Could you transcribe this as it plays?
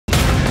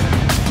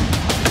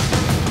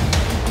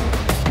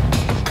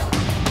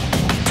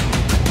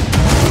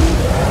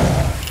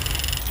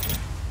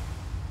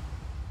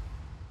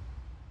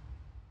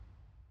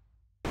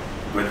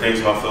name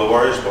is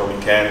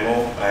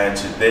Meckanimal, and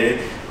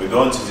today we're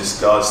going to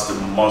discuss the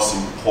most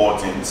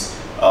important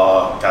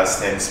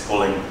calisthenics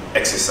pulling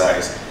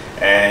exercise.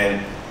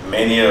 And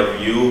many of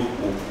you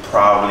will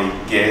probably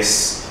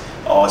guess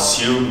or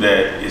assume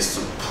that it's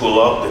to pull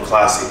up, the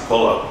classic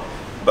pull up.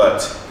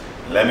 But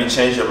let me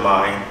change your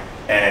mind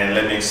and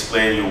let me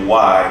explain you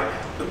why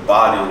the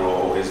body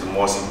roll is the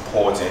most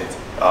important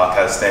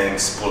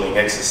calisthenics pulling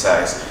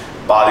exercise.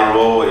 Body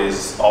roll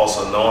is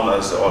also known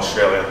as the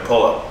Australian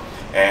pull-up,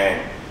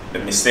 and the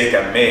mistake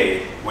I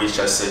made, which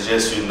I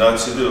suggest you not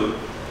to do,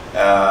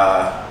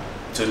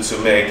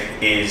 to make,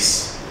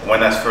 is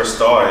when I first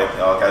started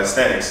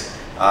calisthenics,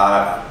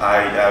 I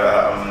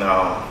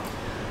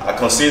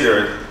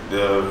considered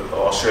the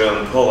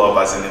Australian pull-up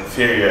as an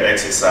inferior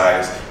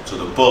exercise to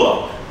the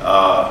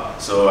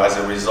pull-up. So as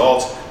a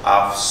result,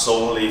 I've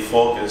solely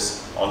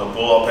focused on the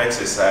pull-up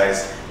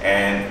exercise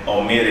and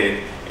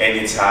omitted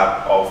any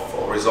type of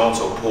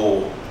horizontal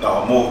pull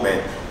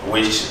movement,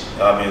 which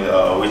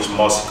the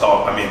most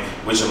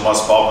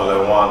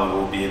popular one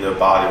will be the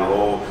body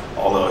roll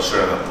or the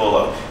Australian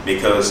pull-up,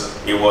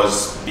 because it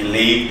was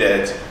believed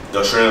that the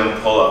Australian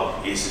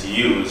pull-up is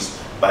used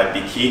by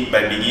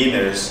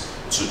beginners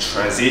to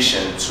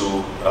transition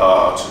to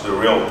the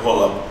real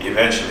pull-up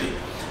eventually.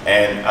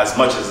 And as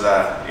much as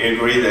I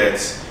agree that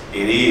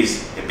it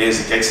is a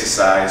basic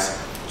exercise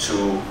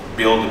to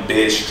build the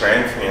base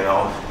strength,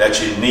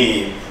 that you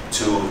need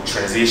to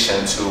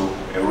transition to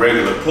a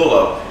regular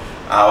pull-up,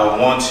 I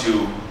want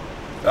to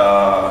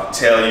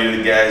tell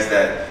you guys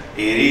that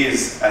it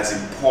is as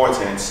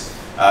important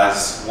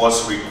as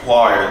what's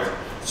required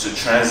to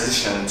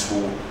transition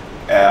to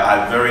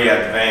a very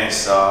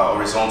advanced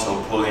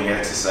horizontal pulling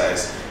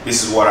exercise.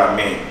 This is what I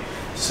mean.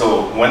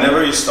 So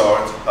whenever you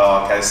start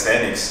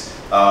calisthenics,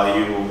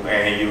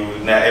 you're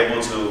not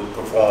able to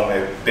perform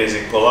a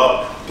basic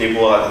pull-up,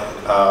 people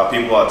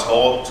are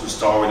told to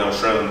start with the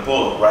Australian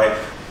pull-up, right?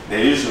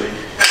 They usually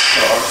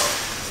start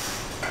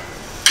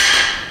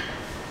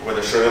with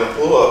the Australian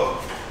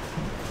pull-up,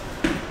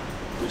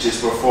 which is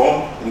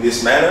performed in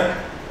this manner.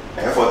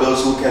 And for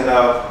those who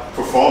cannot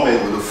perform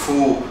it with the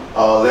full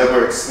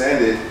lever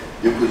extended,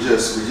 you could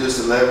just reduce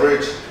the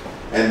leverage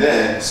and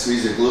then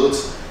squeeze your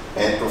glutes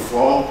and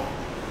perform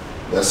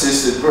the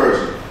assisted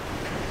version.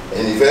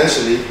 And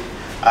eventually,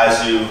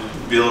 as you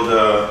build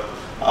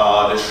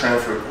the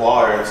strength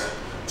required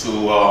to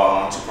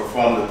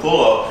perform the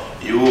pull-up,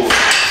 you will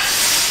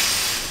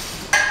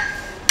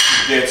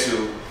get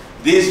to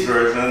this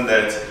version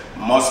that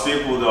most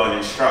people don't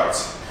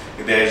instruct.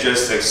 They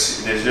just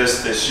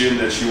assume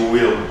that you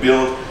will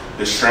build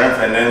the strength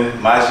and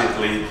then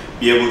magically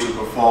be able to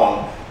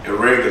perform a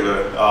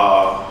regular,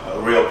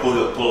 real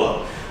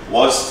pull-up.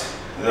 What's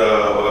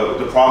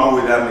the problem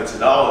with that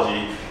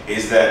methodology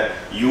is that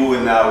you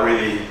will not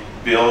really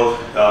build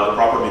the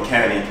proper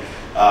mechanic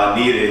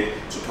needed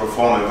to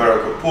perform a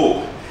vertical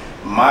pull.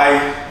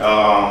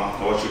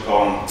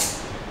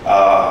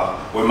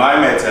 With my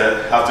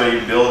method, after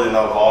you build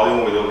enough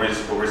volume with a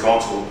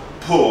horizontal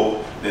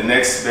pull, the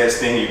next best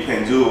thing you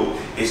can do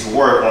is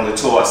work on the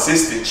toe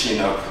assisted chin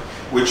up,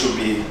 which will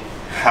be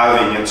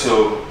having your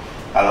toe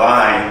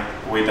aligned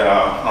with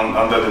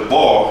under the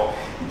ball.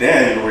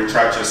 Then you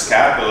retract your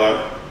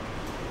scapula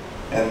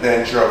and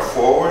then drop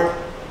forward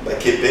by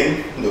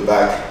keeping the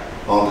back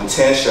on the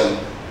tension,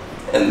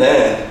 and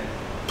then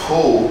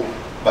pull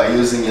by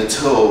using your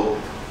toe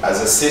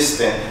as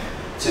assistant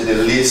to the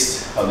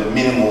least of the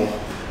minimal,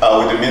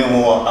 with the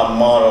minimal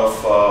amount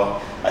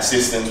of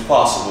assistance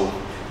possible,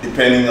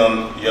 depending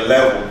on your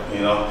level,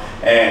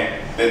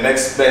 And the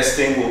next best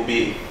thing will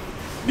be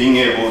being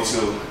able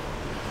to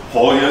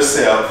hold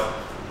yourself,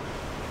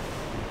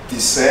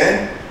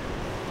 descend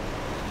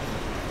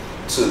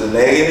to the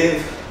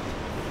negative,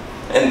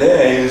 and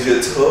then use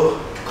your toe,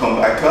 come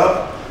back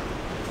up,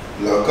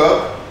 lock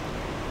up,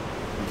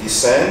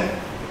 descend,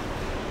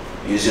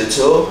 use your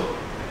toe,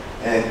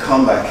 and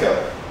come back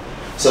up.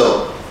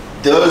 So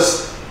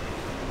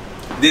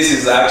this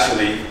is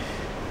actually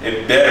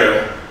a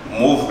better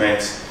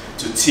movement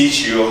to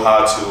teach you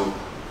how to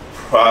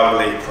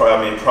properly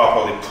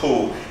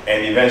pull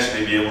and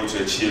eventually be able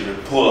to achieve a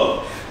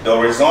pull-up. The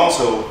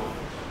horizontal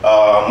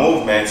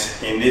movement,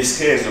 in this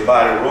case the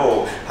body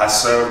roll,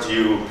 has served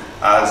you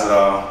as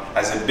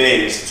a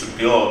base to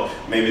build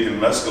maybe the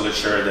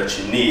musculature that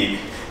you need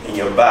in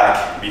your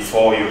back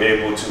before you're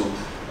able to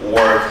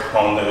work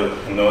on the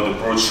the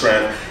brute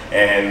strength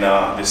and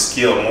the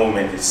skill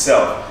movement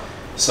itself.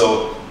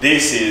 So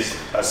this is,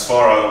 as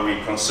far as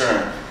we're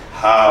concerned,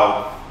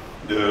 how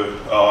the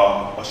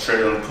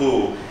Australian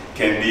pull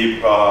can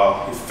be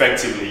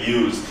effectively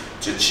used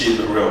to achieve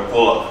a real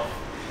pull-up.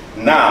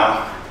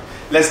 Now,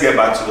 let's get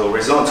back to the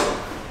horizontal.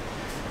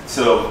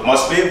 So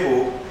most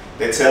people,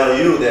 they tell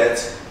you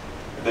that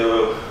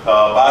the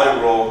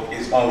body roll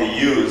is only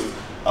used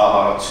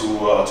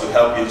to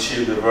help you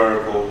achieve the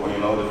vertical,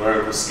 the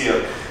vertical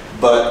skill.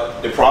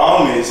 But the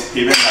problem is,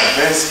 even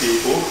advanced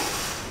people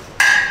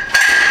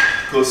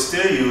could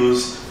still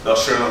use the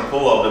Australian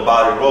pull-up, the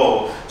body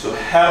roll, to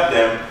help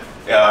them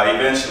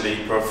eventually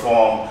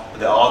perform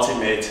the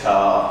ultimate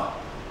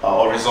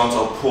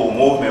horizontal pull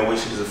movement,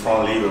 which is the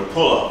front lever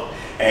pull-up.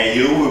 And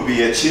you will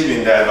be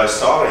achieving that by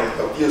starting,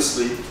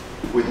 obviously,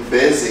 with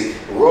basic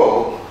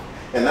row.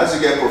 And as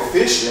you get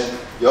proficient,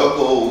 your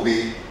goal will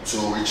be to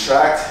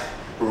retract,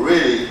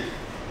 really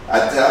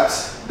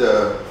adapt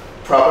the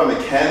proper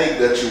mechanic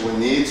that you will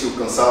need to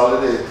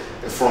consolidate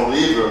the front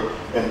lever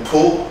and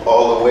pull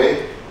all the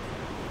way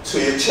to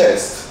your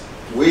chest,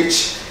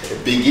 which a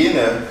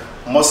beginner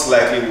most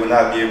likely will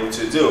not be able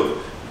to do.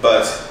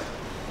 But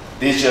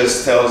this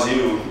just tells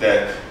you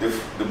that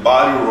the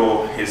body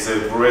row is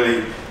a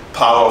really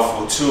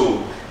powerful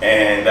tool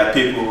and that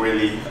people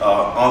really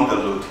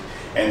underlook.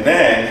 And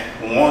then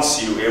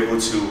once you're able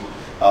to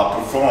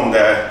perform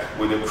that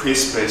with the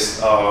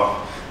crispest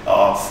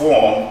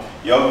form,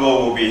 your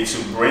goal will be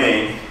to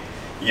bring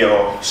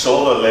your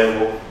shoulder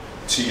level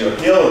to your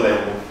heel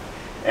level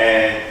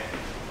and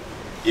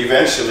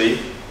eventually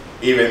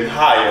even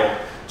higher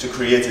to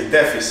create a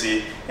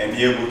deficit and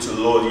be able to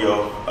load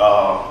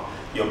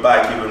your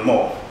back even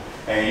more.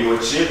 And you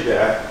achieve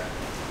that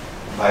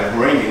by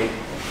bringing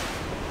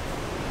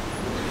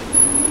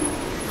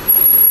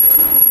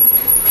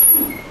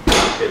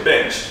a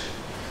bench.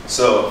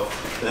 So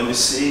let me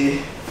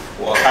see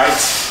what height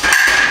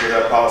could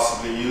I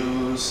possibly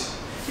use.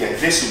 Yeah,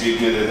 this would be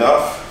good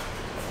enough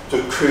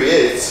to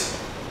create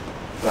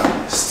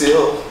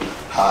still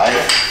high.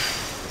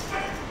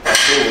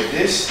 So with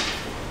this,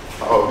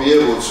 I'll be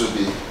able to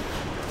be,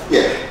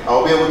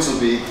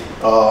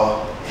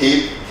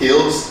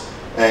 heels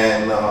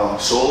and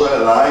shoulder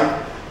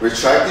aligned,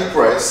 retract the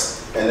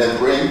press, and then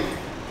bring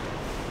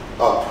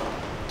up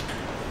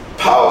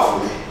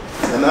powerfully.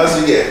 And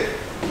as you get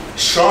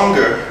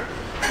stronger,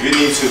 you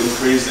need to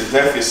increase the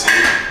deficit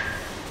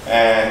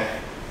and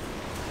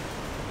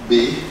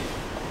be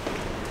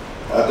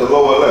at the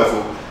lower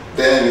level.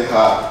 Then you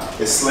have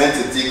a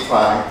slanted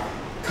decline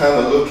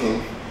kind of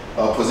looking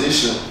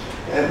position.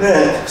 And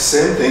then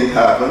same thing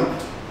happen.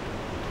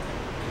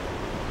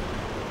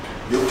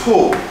 You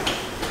pull.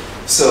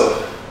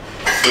 So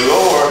the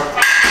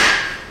lower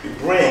you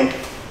bring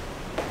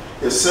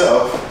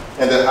yourself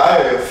and the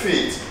higher your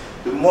feet,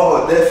 the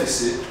more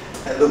deficit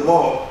and the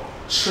more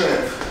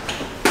strength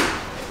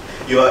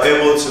you are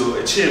able to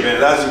achieve.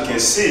 And as you can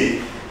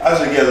see, as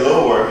you get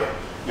lower,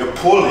 you're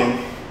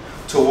pulling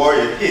toward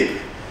your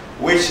hip,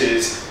 which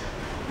is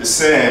the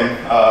same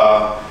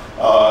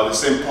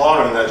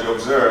pattern that you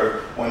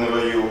observe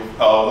whenever you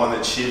want to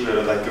achieve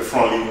like a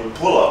front lever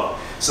pull-up.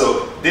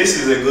 So this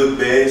is a good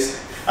base.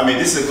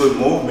 This is a good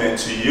movement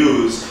to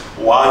use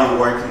while you're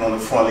working on the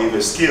front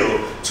lever skill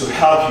to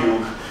help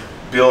you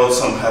build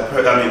some,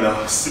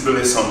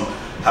 stimulate some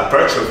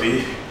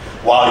hypertrophy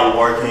while you're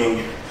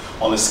working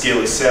on the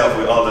skill itself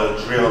with other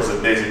drills,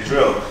 the basic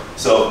drill.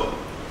 So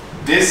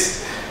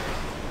this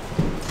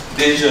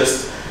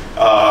just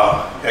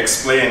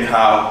explain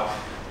how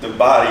the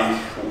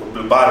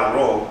body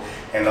row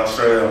and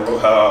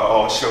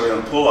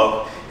Australian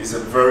pull-up is a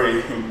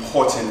very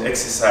important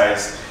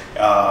exercise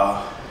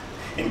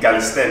in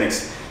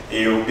calisthenics.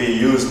 It will be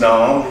used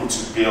not only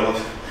to build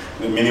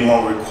the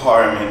minimum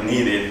requirement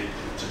needed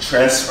to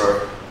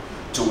transfer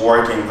to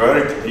working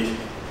vertically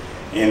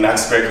in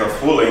aspect of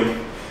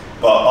pulling,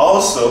 but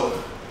also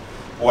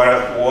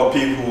what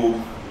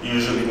people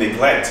usually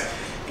neglect,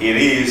 it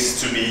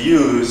is to be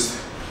used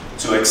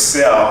to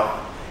excel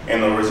in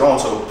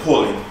horizontal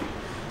pulling.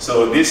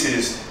 So this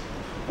is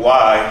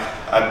why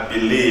I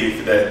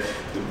believe that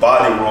the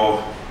body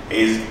row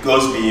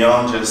goes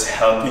beyond just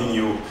helping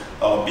you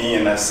be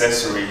an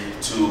accessory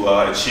to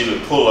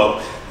achieve a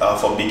pull-up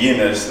for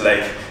beginners,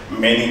 like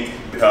many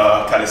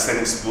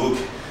calisthenics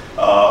books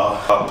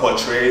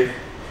portrayed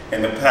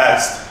in the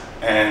past.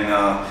 And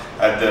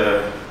at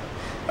the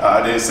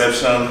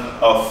inception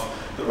of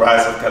the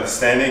rise of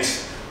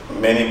calisthenics,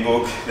 many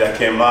books that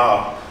came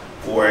out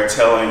were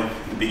telling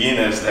the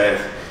beginners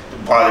that the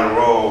body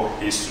row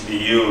is to be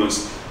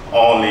used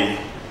only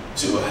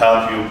to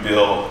help you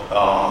build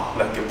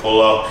like a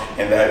pull-up,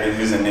 and that it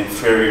is an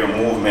inferior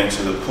movement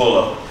to the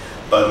pull-up.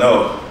 But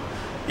no,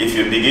 if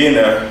you're a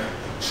beginner,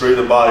 treat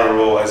the body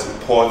row as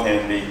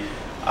importantly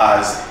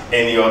as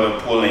any other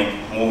pulling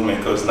movement,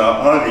 because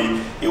not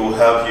only it will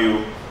help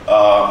you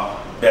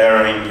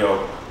bearing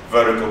your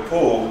vertical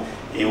pull,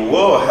 it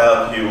will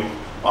help you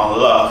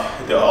unlock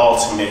the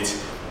ultimate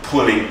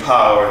pulling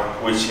power,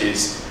 which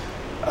is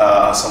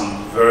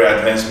some very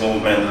advanced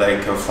movement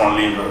like a front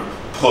lever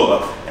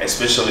pull-up.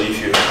 Especially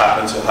if you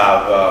happen to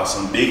have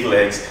some big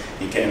legs,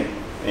 it can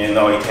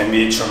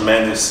be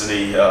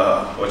tremendously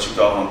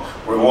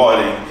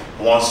rewarding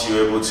once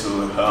you're able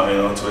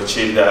to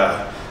achieve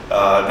that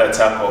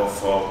type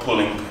of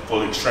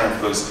pulling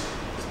strength. Because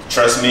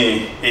trust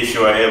me, if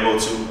you are able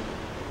to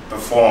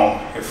perform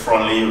a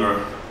front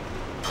lever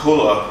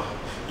pull-up,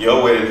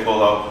 your weighted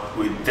pull-up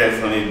will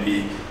definitely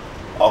be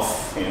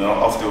off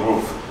the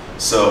roof.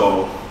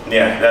 So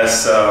yeah,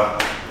 that's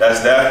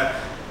that.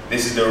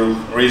 This is the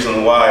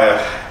reason why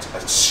I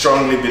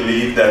strongly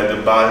believe that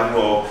the body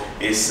row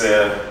is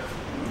a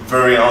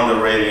very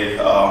underrated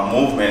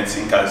movement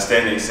in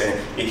calisthenics, and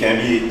it can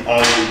be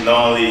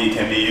not only it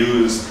can be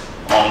used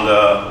on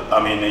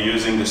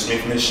using the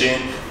Smith machine,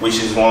 which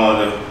is one of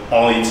the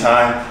only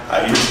time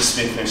I use the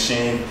Smith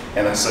machine,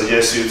 and I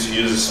suggest you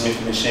to use the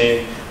Smith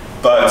machine.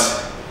 But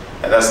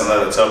and that's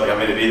another topic. I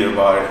made a video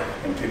about it,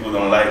 and people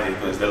don't like it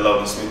because they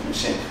love the Smith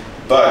machine.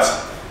 But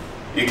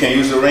you can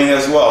use the ring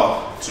as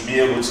well to be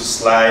able to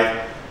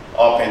slide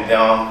up and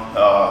down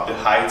the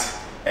height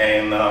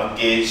and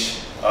gauge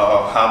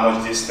how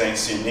much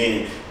distance you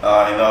need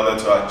in order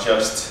to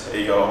adjust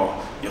your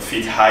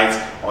feet height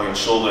or your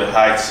shoulder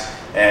height.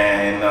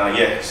 And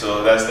yeah,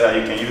 so that's that.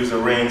 You can use the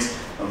rings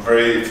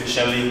very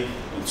efficiently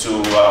to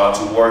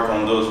work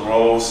on those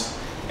rolls,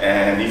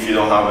 and if you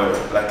don't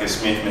have like a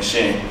Smith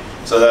machine.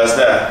 So that's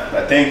that.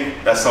 I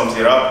think that sums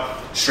it up.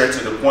 Straight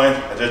to the point.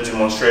 I just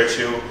demonstrate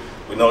you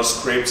with no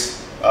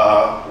scripts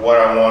what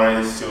I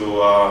wanted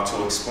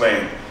to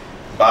explain.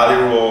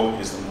 Body roll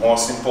is the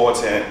most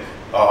important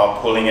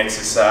pulling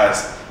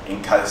exercise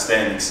in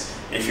calisthenics.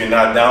 If you're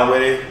not down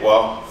with it,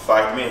 well,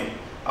 fight me.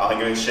 I don't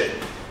give a shit.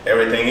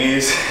 Everything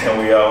is, and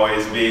we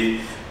always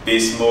be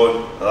beast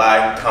mode.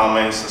 Like,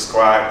 comment,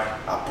 subscribe.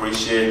 I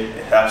appreciate it.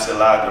 It helps a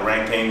lot, the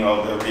ranking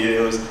of the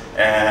videos.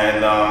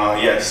 And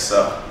yes,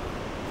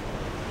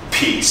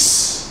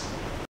 peace.